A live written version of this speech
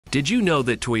Did you know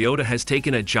that Toyota has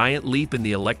taken a giant leap in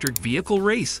the electric vehicle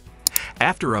race?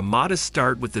 After a modest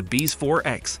start with the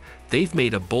BZ4X, they've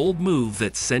made a bold move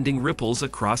that's sending ripples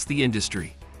across the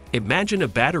industry. Imagine a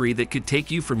battery that could take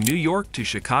you from New York to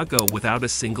Chicago without a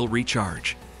single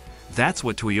recharge. That's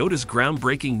what Toyota's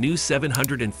groundbreaking new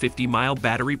 750-mile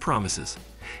battery promises,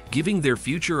 giving their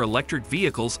future electric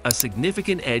vehicles a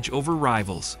significant edge over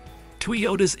rivals.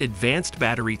 Toyota's advanced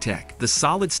battery tech, the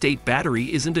solid-state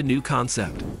battery, isn't a new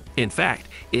concept. In fact,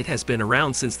 it has been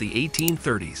around since the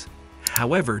 1830s.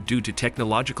 However, due to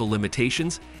technological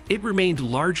limitations, it remained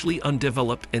largely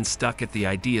undeveloped and stuck at the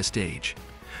idea stage.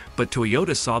 But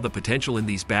Toyota saw the potential in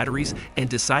these batteries and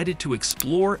decided to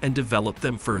explore and develop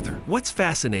them further. What's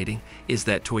fascinating is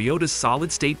that Toyota's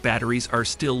solid-state batteries are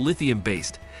still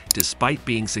lithium-based, despite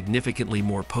being significantly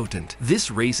more potent. This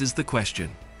raises the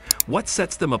question: what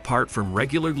sets them apart from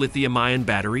regular lithium-ion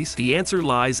batteries? The answer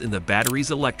lies in the battery's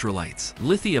electrolytes.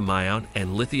 Lithium-ion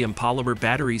and lithium polymer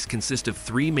batteries consist of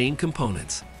three main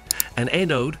components: an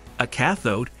anode, a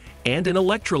cathode, and an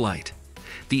electrolyte.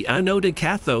 The anode and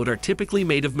cathode are typically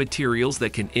made of materials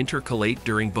that can intercalate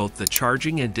during both the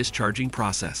charging and discharging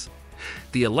process.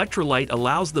 The electrolyte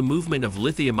allows the movement of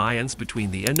lithium ions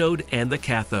between the anode and the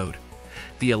cathode.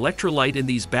 The electrolyte in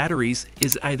these batteries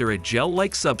is either a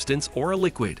gel-like substance or a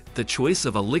liquid. The choice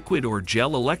of a liquid or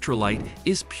gel electrolyte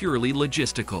is purely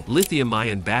logistical.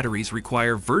 Lithium-ion batteries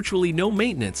require virtually no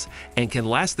maintenance and can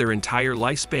last their entire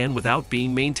lifespan without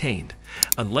being maintained,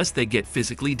 unless they get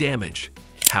physically damaged.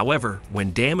 However,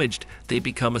 when damaged, they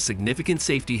become a significant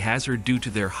safety hazard due to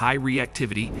their high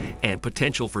reactivity and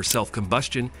potential for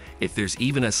self-combustion if there's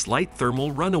even a slight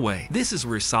thermal runaway. This is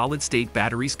where solid-state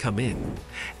batteries come in.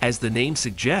 As the name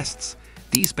suggests,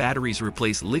 these batteries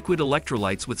replace liquid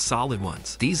electrolytes with solid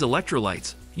ones. These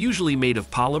electrolytes, usually made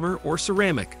of polymer or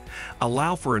ceramic,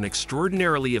 allow for an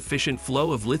extraordinarily efficient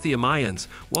flow of lithium ions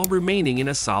while remaining in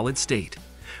a solid state.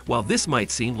 While this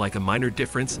might seem like a minor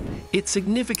difference, it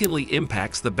significantly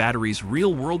impacts the battery's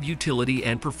real-world utility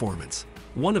and performance.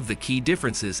 One of the key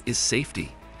differences is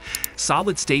safety.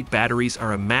 Solid-state batteries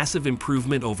are a massive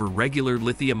improvement over regular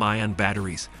lithium-ion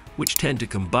batteries, which tend to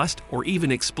combust or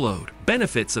even explode.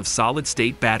 Benefits of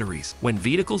solid-state batteries: when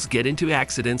vehicles get into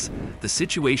accidents, the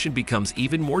situation becomes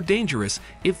even more dangerous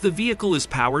if the vehicle is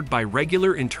powered by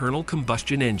regular internal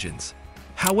combustion engines.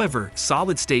 However,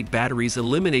 solid-state batteries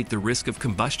eliminate the risk of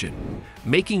combustion,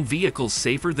 making vehicles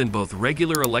safer than both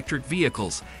regular electric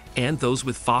vehicles and those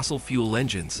with fossil fuel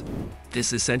engines.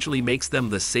 This essentially makes them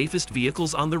the safest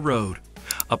vehicles on the road.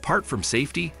 Apart from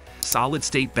safety,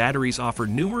 solid-state batteries offer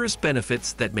numerous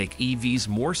benefits that make EVs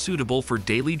more suitable for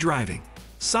daily driving.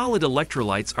 Solid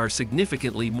electrolytes are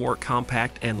significantly more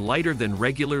compact and lighter than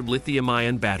regular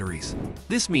lithium-ion batteries.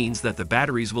 This means that the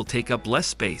batteries will take up less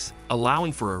space,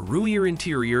 allowing for a roomier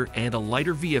interior and a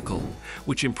lighter vehicle,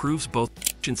 which improves both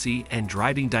efficiency and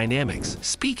driving dynamics.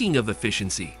 Speaking of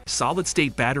efficiency,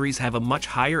 solid-state batteries have a much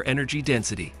higher energy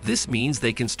density. This means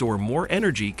they can store more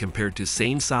energy compared to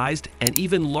same-sized and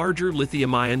even larger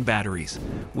lithium-ion batteries,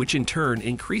 which in turn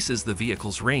increases the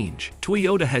vehicle's range.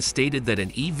 Toyota has stated that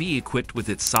an EV equipped with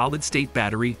its solid-state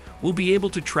battery will be able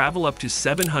to travel up to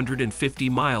 750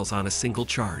 miles on a single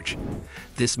charge.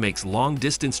 This makes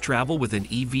long-distance travel with an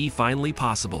EV finally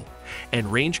possible,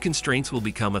 and range constraints will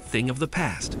become a thing of the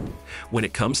past. When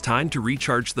it comes time to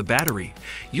recharge the battery,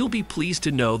 you'll be pleased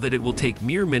to know that it will take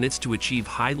mere minutes to achieve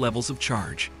high levels of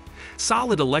charge.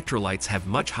 Solid electrolytes have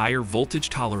much higher voltage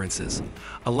tolerances,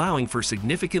 allowing for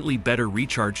significantly better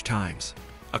recharge times.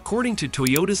 According to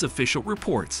Toyota's official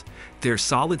reports, their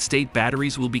solid-state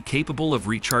batteries will be capable of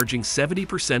recharging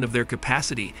 70% of their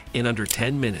capacity in under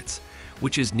 10 minutes,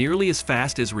 which is nearly as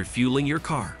fast as refueling your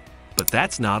car. But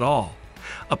that's not all.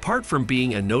 Apart from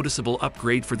being a noticeable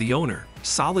upgrade for the owner,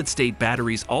 solid-state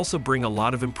batteries also bring a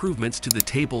lot of improvements to the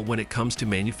table when it comes to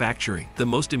manufacturing. The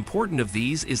most important of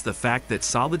these is the fact that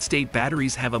solid-state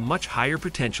batteries have a much higher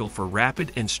potential for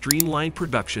rapid and streamlined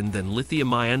production than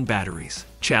lithium-ion batteries.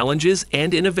 Challenges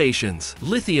and innovations.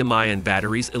 Lithium-ion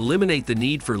batteries eliminate the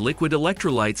need for liquid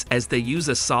electrolytes as they use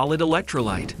a solid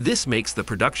electrolyte. This makes the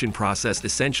production process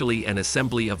essentially an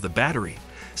assembly of the battery,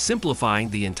 simplifying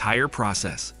the entire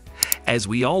process. As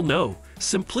we all know,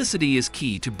 simplicity is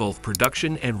key to both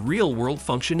production and real-world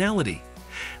functionality.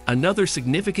 Another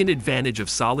significant advantage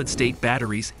of solid-state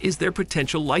batteries is their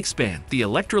potential lifespan. The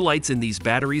electrolytes in these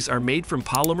batteries are made from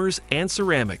polymers and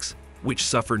ceramics, which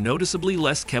suffer noticeably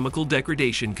less chemical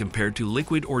degradation compared to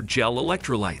liquid or gel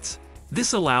electrolytes.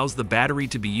 This allows the battery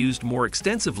to be used more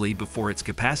extensively before its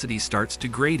capacity starts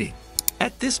degrading.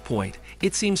 At this point,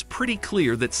 It seems pretty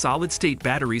clear that solid-state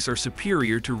batteries are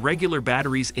superior to regular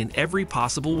batteries in every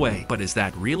possible way. But is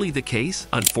that really the case?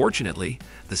 Unfortunately,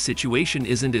 the situation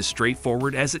isn't as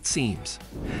straightforward as it seems.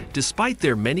 Despite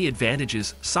their many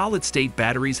advantages, solid-state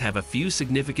batteries have a few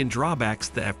significant drawbacks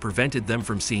that have prevented them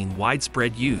from seeing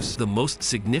widespread use. The most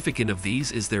significant of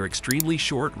these is their extremely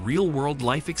short real-world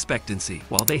life expectancy.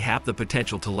 While they have the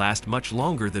potential to last much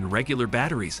longer than regular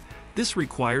batteries, this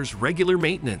requires regular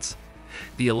maintenance.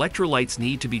 The electrolytes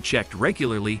need to be checked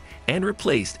regularly and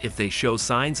replaced if they show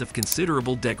signs of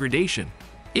considerable degradation.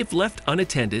 If left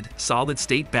unattended,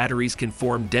 solid-state batteries can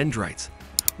form dendrites,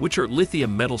 which are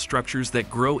lithium metal structures that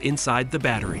grow inside the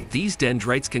battery. These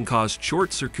dendrites can cause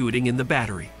short-circuiting in the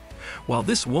battery. While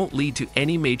this won't lead to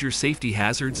any major safety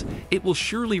hazards, it will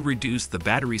surely reduce the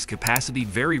battery's capacity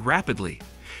very rapidly,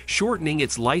 shortening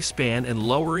its lifespan and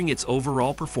lowering its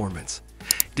overall performance.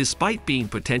 Despite being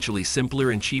potentially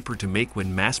simpler and cheaper to make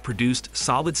when mass-produced,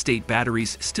 solid-state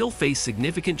batteries still face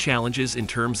significant challenges in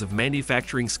terms of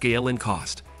manufacturing scale and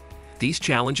cost. These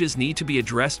challenges need to be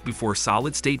addressed before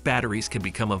solid-state batteries can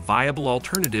become a viable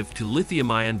alternative to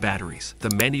lithium-ion batteries.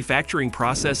 The manufacturing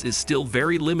process is still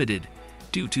very limited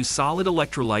due to solid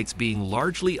electrolytes being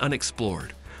largely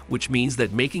unexplored, which means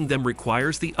that making them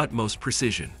requires the utmost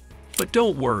precision. But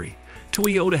don't worry.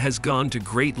 Toyota has gone to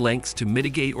great lengths to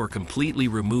mitigate or completely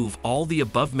remove all the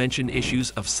above-mentioned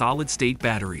issues of solid-state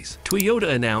batteries. Toyota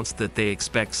announced that they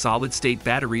expect solid-state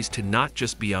batteries to not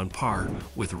just be on par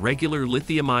with regular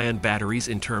lithium-ion batteries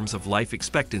in terms of life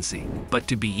expectancy, but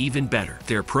to be even better.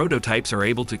 Their prototypes are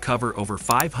able to cover over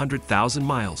 500,000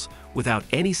 miles without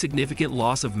any significant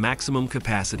loss of maximum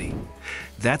capacity.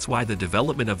 That's why the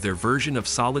development of their version of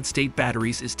solid-state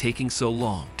batteries is taking so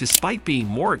long. Despite being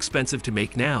more expensive to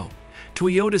make now,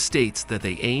 Toyota states that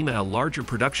they aim at a larger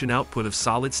production output of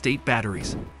solid-state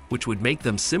batteries, which would make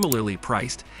them similarly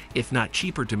priced, if not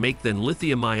cheaper to make than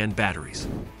lithium-ion batteries.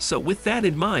 So with that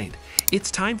in mind,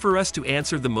 it's time for us to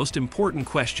answer the most important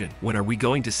question. When are we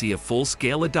going to see a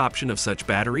full-scale adoption of such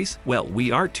batteries? Well,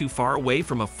 we aren't too far away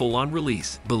from a full-on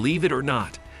release. Believe it or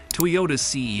not, Toyota's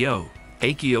CEO,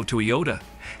 Akio Toyoda,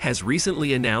 has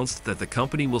recently announced that the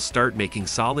company will start making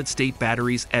solid-state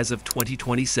batteries as of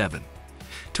 2027.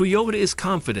 Toyota is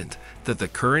confident that the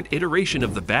current iteration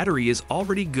of the battery is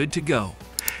already good to go.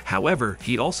 However,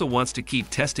 he also wants to keep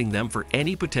testing them for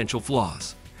any potential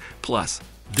flaws. Plus,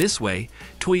 this way,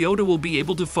 Toyota will be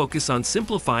able to focus on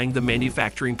simplifying the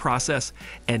manufacturing process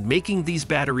and making these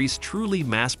batteries truly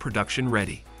mass production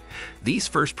ready. These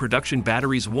first production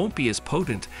batteries won't be as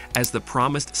potent as the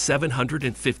promised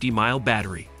 750-mile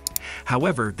battery.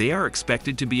 However, they are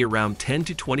expected to be around 10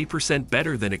 to 20%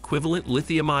 better than equivalent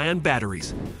lithium-ion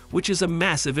batteries, which is a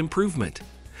massive improvement.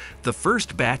 The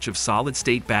first batch of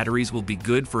solid-state batteries will be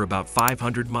good for about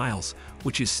 500 miles,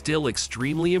 which is still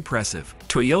extremely impressive.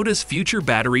 Toyota's future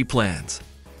battery plans.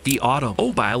 The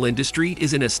automobile industry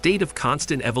is in a state of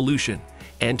constant evolution,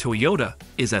 and Toyota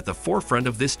is at the forefront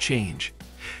of this change.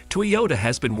 Toyota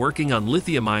has been working on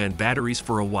lithium-ion batteries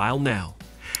for a while now.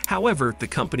 However, the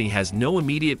company has no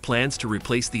immediate plans to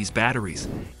replace these batteries,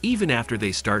 even after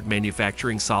they start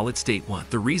manufacturing solid-state ones.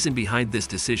 The reason behind this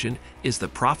decision is the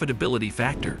profitability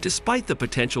factor. Despite the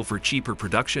potential for cheaper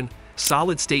production,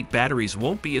 solid-state batteries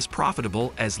won't be as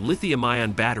profitable as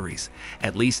lithium-ion batteries,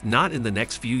 at least not in the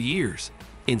next few years.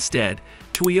 Instead,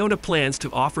 Toyota plans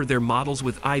to offer their models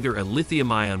with either a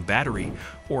lithium-ion battery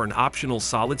or an optional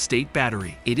solid-state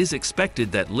battery. It is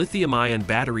expected that lithium-ion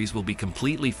batteries will be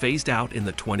completely phased out in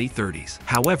the 2030s.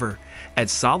 However,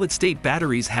 as solid-state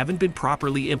batteries haven't been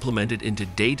properly implemented into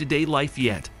day-to-day life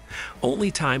yet, only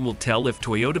time will tell if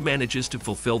Toyota manages to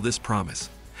fulfill this promise.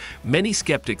 Many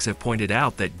skeptics have pointed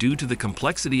out that due to the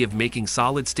complexity of making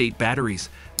solid-state batteries,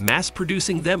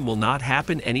 mass-producing them will not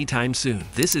happen anytime soon.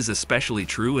 This is especially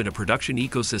true in a production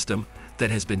ecosystem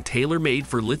that has been tailor-made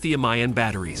for lithium-ion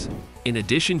batteries. In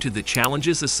addition to the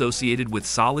challenges associated with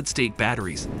solid-state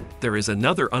batteries, there is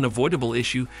another unavoidable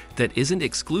issue that isn't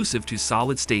exclusive to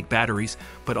solid-state batteries,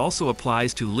 but also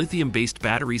applies to lithium-based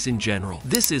batteries in general.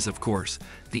 This is, of course,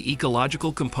 the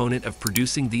ecological component of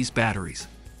producing these batteries.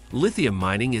 Lithium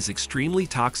mining is extremely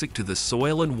toxic to the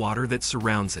soil and water that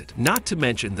surrounds it, not to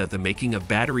mention that the making of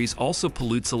batteries also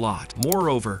pollutes a lot.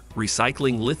 Moreover,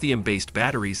 recycling lithium-based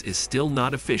batteries is still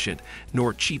not efficient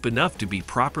nor cheap enough to be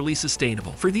properly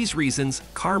sustainable. For these reasons,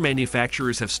 car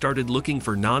manufacturers have started looking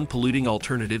for non-polluting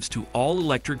alternatives to all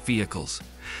electric vehicles.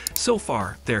 So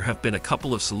far, there have been a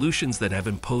couple of solutions that have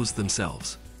imposed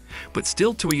themselves. But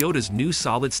still, Toyota's new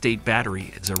solid-state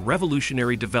battery is a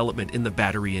revolutionary development in the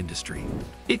battery industry.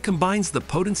 It combines the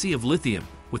potency of lithium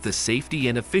with the safety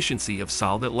and efficiency of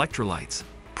solid electrolytes,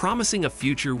 promising a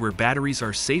future where batteries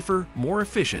are safer, more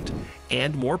efficient,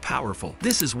 and more powerful.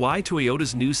 This is why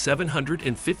Toyota's new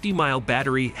 750-mile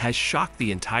battery has shocked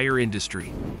the entire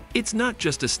industry. It's not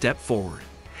just a step forward.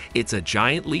 It's a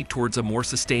giant leap towards a more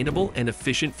sustainable and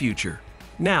efficient future.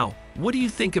 Now, what do you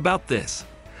think about this?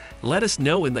 Let us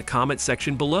know in the comment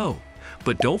section below.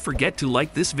 But don't forget to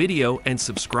like this video and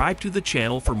subscribe to the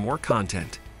channel for more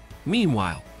content.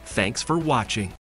 Meanwhile, thanks for watching.